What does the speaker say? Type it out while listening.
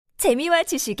재미와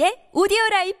지식의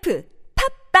오디오라이프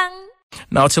팝빵.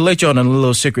 Now, to let you on a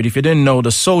little secret, if you didn't know,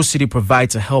 the Seoul City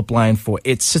provides a helpline for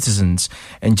its citizens.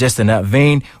 And just in that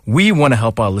vein, we want to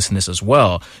help our listeners as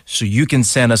well. So you can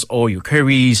send us all your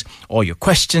queries, all your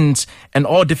questions, and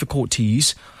all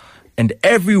difficulties. And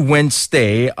every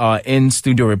Wednesday, our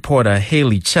in-studio reporter,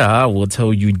 Haley Cha, will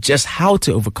tell you just how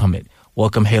to overcome it.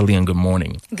 Welcome, Haley, and good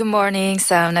morning. Good morning,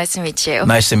 Sam. Nice to meet you.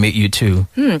 Nice to meet you, too.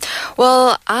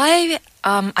 Well, I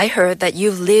heard that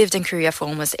you've lived in Korea for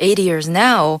almost 80 years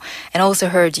now, and also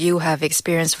heard you have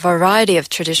experienced a variety of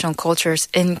traditional cultures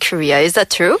in Korea. Is that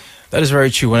true? That is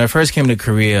very true. When I first came to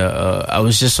Korea, I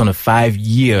was just on a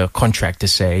 5-year contract to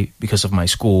say because of my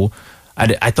school.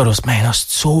 I thought it was, that's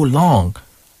so long.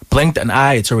 Blinked an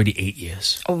eye, it's already 8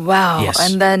 years. Wow. Yes.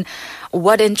 And then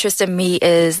what interested me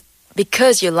is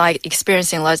because you like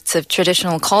experiencing lots of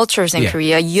traditional cultures in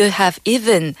Korea, you have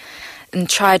even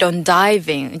tried on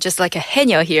diving, just like a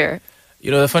haenyeo here.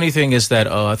 You know, the funny thing is that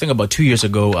I think about 2 years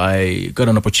ago, I got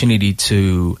an opportunity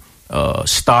to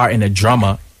star in a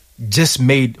drama just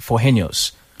made for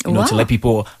haenyeos. You know, to let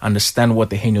people understand what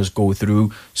the haenyeos go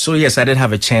through. So yes, I did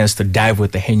have a chance to dive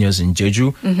with the haenyeos in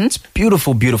Jeju. It's a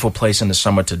beautiful, beautiful place in the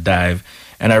summer to dive.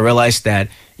 And I realized that,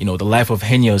 you know, the life of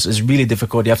haenyeos is really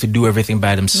difficult. They have to do everything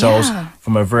by themselves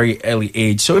from a very early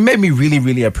age. So it made me really,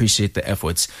 really appreciate the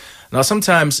efforts. Now,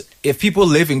 sometimes if people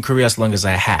live in Korea as long as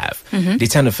I have, they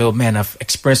tend to feel, I've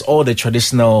experienced all the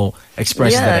traditional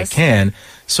experiences that I can.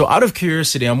 So out of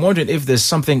curiosity, I'm wondering if there's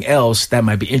something else that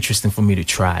might be interesting for me to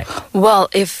try. Well,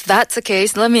 if that's the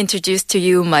case, let me introduce to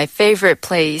you my favorite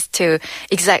place to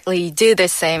exactly do the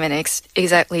same and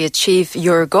exactly achieve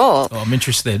your goal. Oh, I'm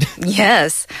interested.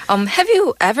 Yes. Have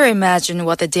you ever imagined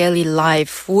what the daily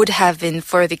life would have been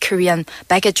for the Korean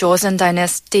back at Joseon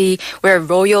Dynasty, where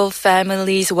royal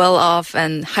families, well-off,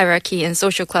 and hierarchy and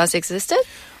social class existed?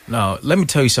 Now, let me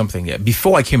tell you something.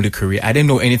 Before I came to Korea, I didn't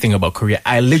know anything about Korea.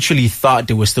 I literally thought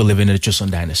they were still living in the Joseon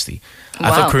Dynasty.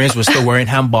 I thought Koreans were still wearing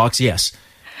hanboks, yes.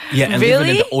 Yeah, and living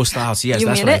in the old style house. Yes,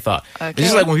 that's what I thought. Okay. It's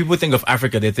just like when people think of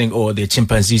Africa, they think, there are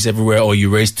chimpanzees everywhere, or you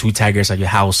raise 2 tigers at your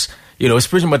house. You know, it's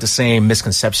pretty much the same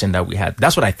misconception that we had.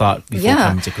 That's what I thought before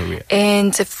coming to Korea.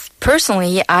 And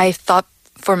personally, I thought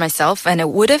for myself, and it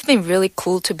would have been really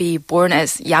cool to be born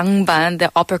as Yangban,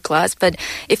 the upper class, but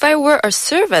if I were a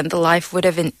servant, the life would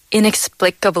have been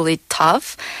inexplicably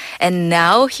tough. And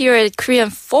now here at Korean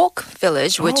Folk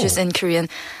Village, which is in Korean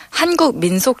한국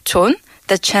민속촌,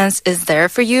 the chance is there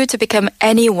for you to become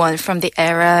anyone from the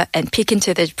era and peek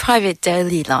into their private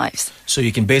daily lives. So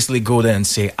you can basically go there and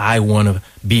say, I want to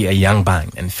be a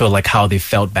Yangbang and feel like how they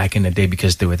felt back in the day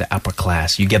because they were the upper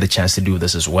class. You get the chance to do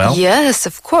this as well? Yes,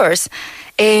 of course.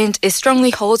 And it strongly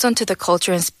holds on to the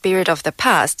culture and spirit of the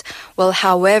past. Well,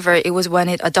 however, it was when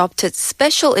it adopted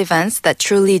special events that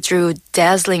truly drew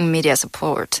dazzling media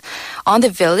support. On the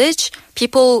village,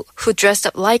 people who dressed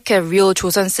up like real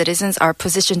Joseon citizens are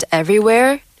positioned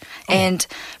everywhere. And,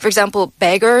 for example,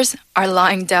 beggars are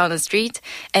lying down the street,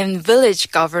 and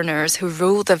village governors who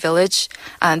rule the village,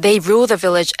 they rule the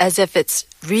village as if it's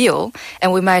real,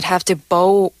 and we might have to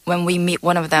bow when we meet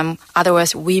one of them,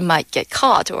 otherwise we might get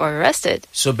caught or arrested.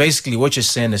 So basically what you're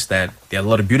saying is that there are a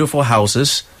lot of beautiful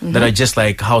houses that are just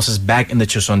like houses back in the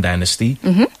Joseon Dynasty,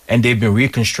 and they've been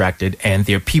reconstructed, and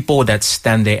there are people that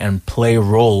stand there and play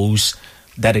roles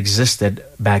that existed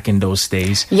back in those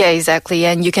days. Yeah, exactly.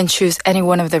 And you can choose any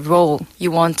one of the role you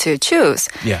want to choose.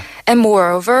 Yeah. And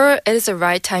moreover, it is the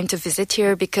right time to visit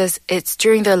here because it's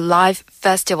during the live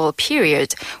festival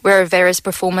period where various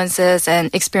performances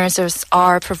and experiences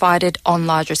are provided on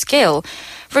larger scale.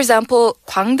 For example,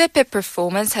 Gwangdaepe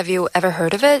performance, have you ever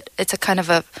heard of it? It's a kind of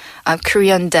a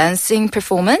Korean dancing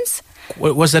performance.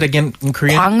 What was that again in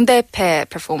Korean? Gwangdaepe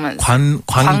performance.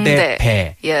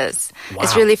 Gwangdaepe. Yes. Wow.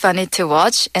 It's really funny to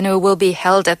watch, and it will be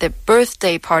held at the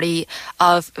birthday party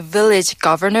of village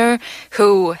governor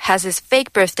who has his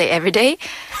fake birthday every day.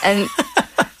 And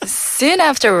soon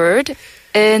afterward,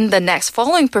 in the next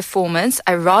following performance,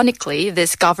 ironically,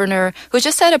 this governor who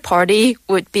just had a party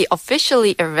would be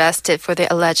officially arrested for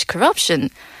the alleged corruption.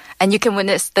 And you can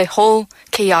witness the whole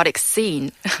chaotic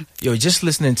scene. Yo, just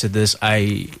listening to this,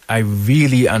 I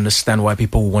really understand why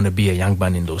people want to be a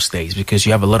Yangban in those days, because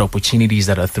you have a lot of opportunities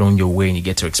that are thrown your way and you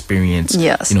get to experience,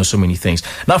 so many things.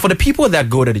 Now, for the people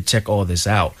that go there to check all this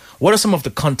out, what are some of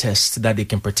the contests that they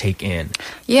can partake in?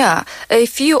 Yeah,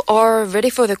 if you are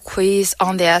ready for the quiz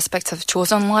on the aspects of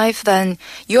Joseon life, then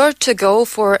you're to go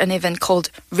for an event called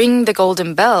Ring the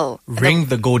Golden Bell. Ring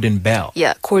the Golden Bell.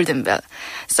 Yeah, Golden Bell.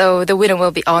 So the winner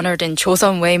will be honored honored in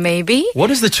Joseon way, maybe.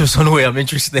 What is the Chosun way? I'm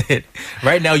interested.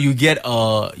 Right now, you get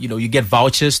you get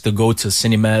vouchers to go to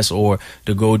cinemas or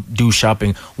to go do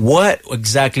shopping. What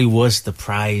exactly was the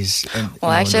prize?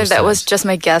 Well, actually, that was just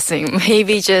my guessing.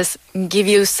 Maybe just give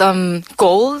you some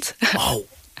gold Oh,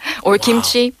 or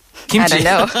kimchi. kimchi. I don't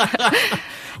know.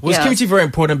 Was Yeah. kimchi very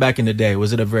important back in the day?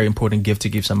 Was it a very important gift to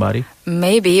give somebody?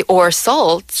 Maybe, or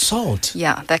salt. Salt.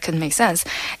 Yeah, that could make sense.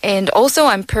 And also,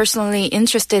 I'm personally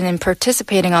interested in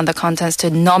participating on the contest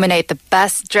to nominate the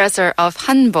best dresser of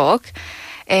hanbok.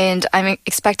 And I'm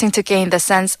expecting to gain the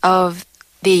sense of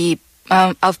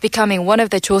of becoming one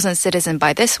of the chosen citizens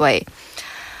by this way.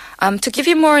 To give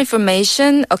you more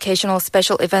information, occasional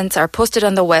special events are posted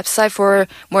on the website for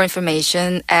more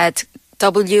information at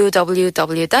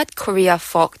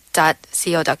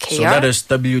www.koreafolk.co.kr. So that is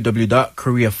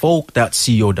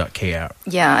www.koreafolk.co.kr.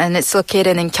 Yeah, and it's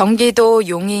located in Gyeonggi-do,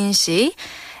 Yongin-si.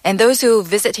 And those who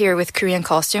visit here with Korean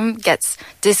costume gets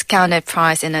discounted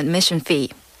price and admission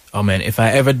fee. Oh man, if I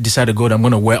ever decide to go there, I'm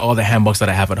going to wear all the hanboks that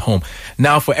I have at home.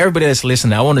 Now, for everybody that's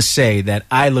listening, I want to say that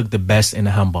I look the best in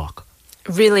a hanbok.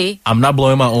 Really? I'm not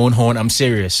blowing my own horn. I'm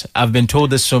serious. I've been told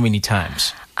this so many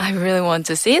times. I really want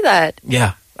to see that.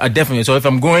 Yeah, I definitely. So if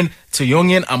I'm going to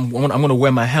Yongin, I'm going to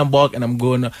wear my hanbok and I'm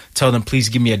going to tell them, please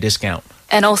give me a discount.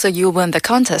 And also you win the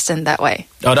contest in that way.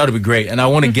 Oh, that would be great. And I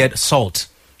want to get salt.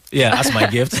 Yeah, that's my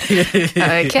gift.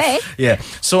 Okay. Yeah.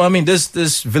 So, I mean, this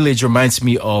village reminds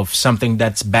me of something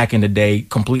that's back in the day,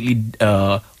 completely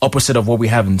opposite of what we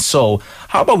have in Seoul.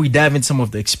 How about we dive into some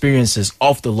of the experiences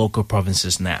of the local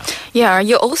provinces now? Yeah, are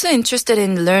you also interested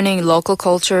in learning local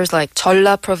cultures like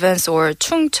Jeolla province or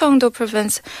Chungcheongdo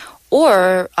province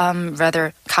or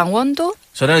rather Gangwon-do?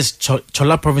 So that is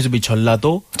Jeolla province would be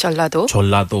Jeollado? Jeollado?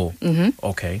 Jeollado.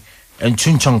 Okay. And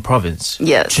Chuncheong province?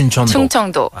 Yes. Chuncheongdo.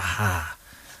 Chungcheongdo. Aha.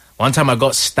 One time I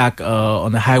got stuck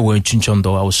on the highway in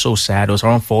Chuncheongdo. I was so sad. It was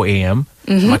around 4 a.m.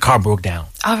 My car broke down.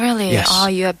 Oh, really? Yes. Oh,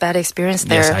 you had bad experience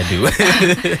there. Yes, I do.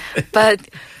 But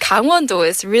Gangwon-do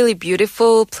is a really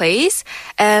beautiful place.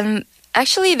 And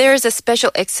actually, there is a special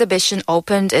exhibition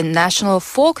opened in National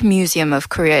Folk Museum of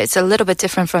Korea. It's a little bit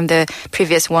different from the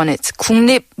previous one. It's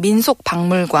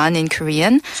국립민속박물관 in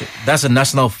Korean. So that's the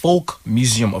National Folk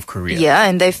Museum of Korea. Yeah,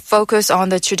 and they focus on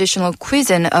the traditional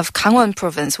cuisine of Gangwon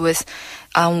province with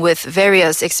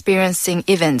various experiencing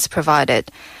events provided.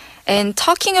 And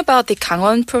talking about the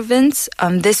Gangwon province,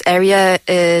 this area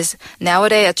is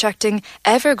nowadays attracting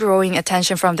ever-growing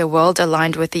attention from the world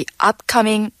aligned with the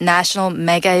upcoming national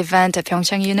mega event at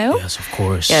Pyeongchang, you know? Yes, of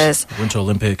course. Yes. Winter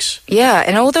Olympics. Yeah,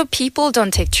 and although people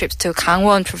don't take trips to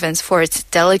Gangwon province for its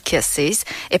delicacies,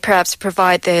 it perhaps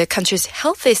provides the country's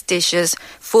healthiest dishes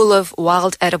full of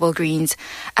wild edible greens.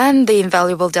 And the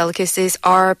invaluable delicacies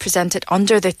are presented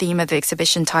under the theme of the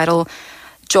exhibition title,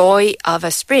 Joy of a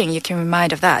Spring. You can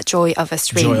remind of that, Joy of a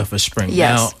Spring. Joy of a Spring.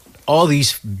 Yes. Now, all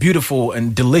these beautiful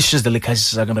and delicious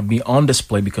delicacies are going to be on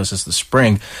display because it's the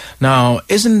spring. Now,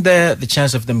 isn't there the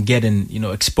chance of them getting,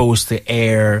 exposed to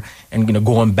air and,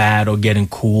 going bad or getting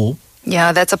cool?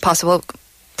 Yeah, that's a possible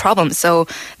problem. So,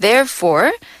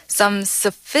 therefore, some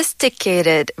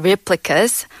sophisticated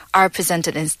replicas are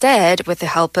presented instead with the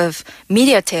help of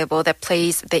media table that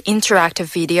plays the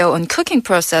interactive video on cooking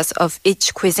process of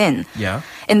each cuisine. Yeah.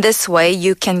 In this way,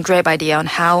 you can grab idea on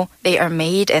how they are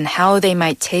made and how they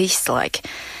might taste like.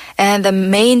 And the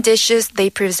main dishes they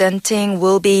presenting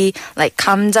will be like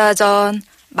감자전,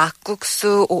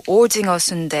 막국수, or 오징어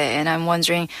순대. And I'm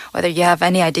wondering whether you have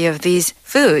any idea of these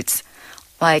foods.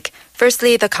 Like,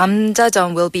 firstly, the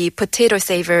감자전 will be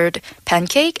potato-savored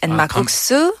pancake, and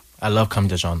막국수. I love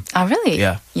감자전. Oh, really?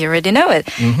 Yeah. You already know it.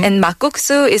 And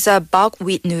막국수 is a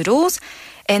buckwheat noodles.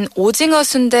 And 오징어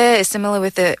순대 is similar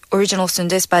with the original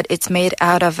sundaes, but it's made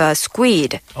out of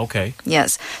squid. Okay.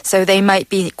 Yes. So they might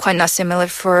be quite not similar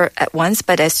at once,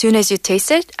 but as soon as you taste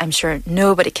it, I'm sure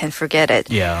nobody can forget it.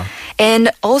 Yeah. And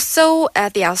also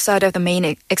at the outside of the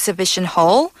main exhibition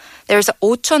hall, there's an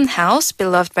Ochon House,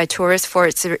 beloved by tourists for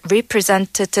its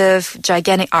representative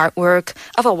gigantic artwork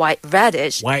of a white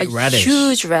radish. White a radish.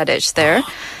 Huge radish there.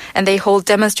 And they hold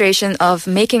demonstration of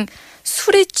making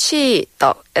surichi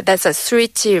떡. That's a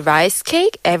surichi rice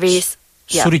cake.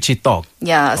 Surichi 떡.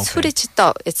 Yeah, Okay. surichi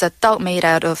떡. It's a 떡 made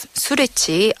out of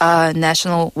surichi, a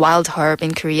national wild herb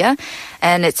in Korea.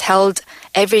 And it's held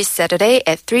every Saturday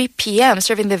at 3 p.m.,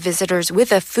 serving the visitors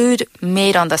with a food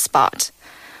made on the spot.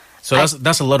 So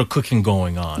that's a lot of cooking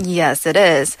going on. Yes, it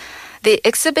is. The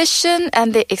exhibition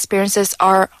and the experiences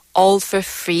are all for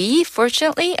free,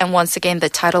 fortunately. And once again, the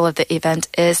title of the event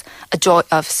is A Joy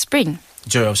of Spring.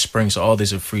 Joy of Spring, so all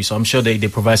these are free. So I'm sure they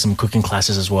provide some cooking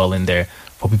classes as well in there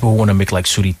for people who want to make like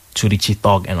surichi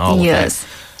떡 and all of Yes. that.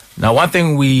 Now, one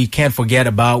thing we can't forget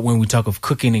about when we talk of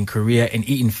cooking in Korea and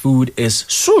eating food is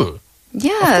술.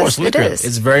 Yes, Of course, liquor. it is.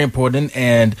 It's very important,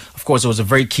 and of course, it was a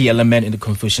very key element in the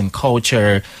Confucian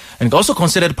culture, and also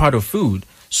considered part of food.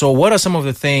 So, what are some of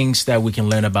the things that we can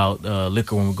learn about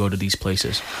liquor when we go to these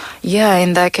places? Yeah,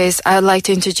 in that case, I'd like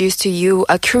to introduce to you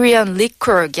a Korean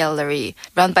liquor gallery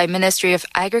run by Ministry of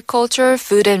Agriculture,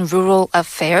 Food and Rural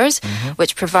Affairs,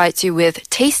 which provides you with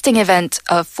tasting event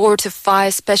of 4 to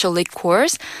 5 special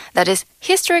liqueurs that is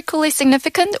historically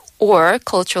significant or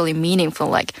culturally meaningful,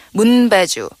 like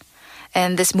문배주.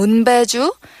 And this 문배주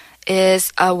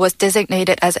was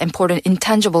designated as an important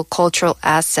intangible cultural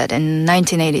asset in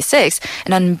 1986.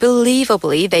 And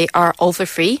unbelievably, they are offer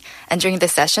free. And during the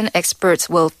session, experts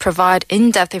will provide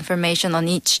in-depth information on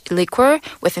each liqueur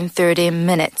within 30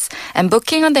 minutes. And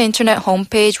booking on the internet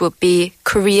homepage will be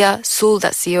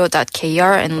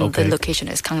koreasul.co.kr, and the location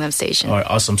is Gangnam Station. All right,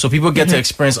 awesome. So people get to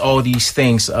experience all these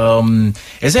things.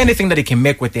 Is there anything that they can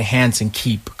make with their hands and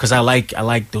keep? Because I like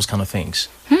those kind of things.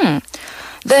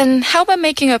 Then how about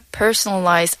making a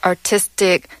personalized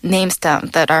artistic name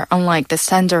stamp that are unlike the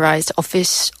standardized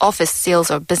office seals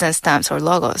or business stamps or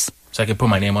logos? So I can put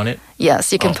my name on it?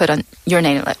 Yes, you can put on your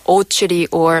name, like Ochuri,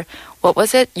 or what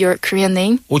was it, your Korean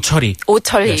name? Ochori.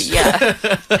 Ochori, Yes. yeah.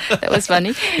 That was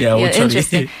funny. Yeah, Ochori.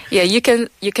 Interesting. Yeah, you can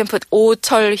put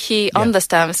Ochori on the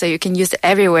stamp, so you can use it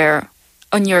everywhere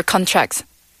on your contracts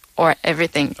or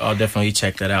everything. I'll definitely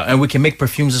check that out. And we can make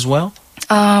perfumes as well?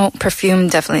 Perfume,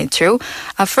 definitely true.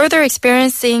 Further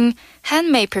experiencing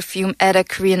handmade perfume at a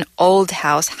Korean old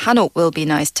house, Hanok, will be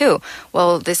nice too.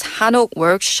 Well, this Hanok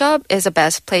workshop is the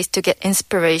best place to get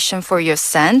inspiration for your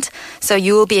scent. So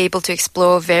you will be able to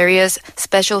explore various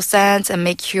special scents and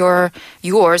make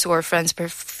yours or a friend's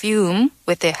perfume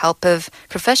with the help of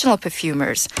professional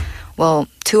perfumers. Well,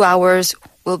 2 hours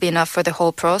will be enough for the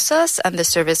whole process, and the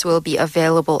service will be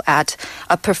available at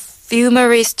a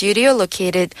perfumery studio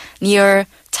located near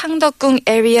Changdeokgung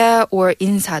area or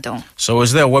Insadong. So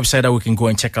is there a website that we can go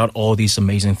and check out all these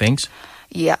amazing things?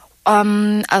 Yeah.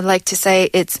 I'd like to say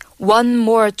it's One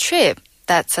More Trip.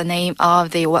 That's the name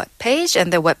of the webpage,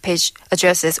 and the webpage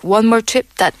address is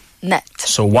onemoretrip.net.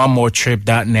 So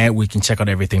onemoretrip.net, we can check out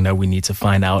everything that we need to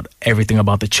find out, everything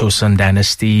about the Chosun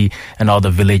dynasty and all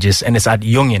the villages. And it's at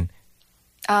Yongin.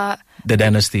 The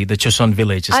dynasty, the Chosun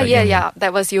village. Is at Yongin. Yeah.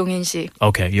 That was Yongin-si.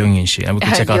 Okay, Yongin-si. And we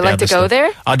can check out You the like other to go stuff. there?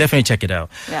 I'll definitely check it out.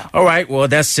 Yeah. All right, well,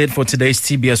 that's it for today's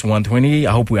TBS 120.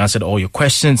 I hope we answered all your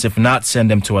questions. If not, send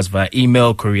them to us via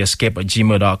email,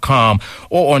 koreascape@gmail.com,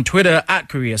 or on Twitter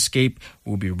 @koreascape.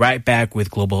 We'll be right back with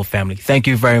Global Family. Thank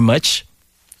you very much.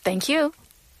 Thank you.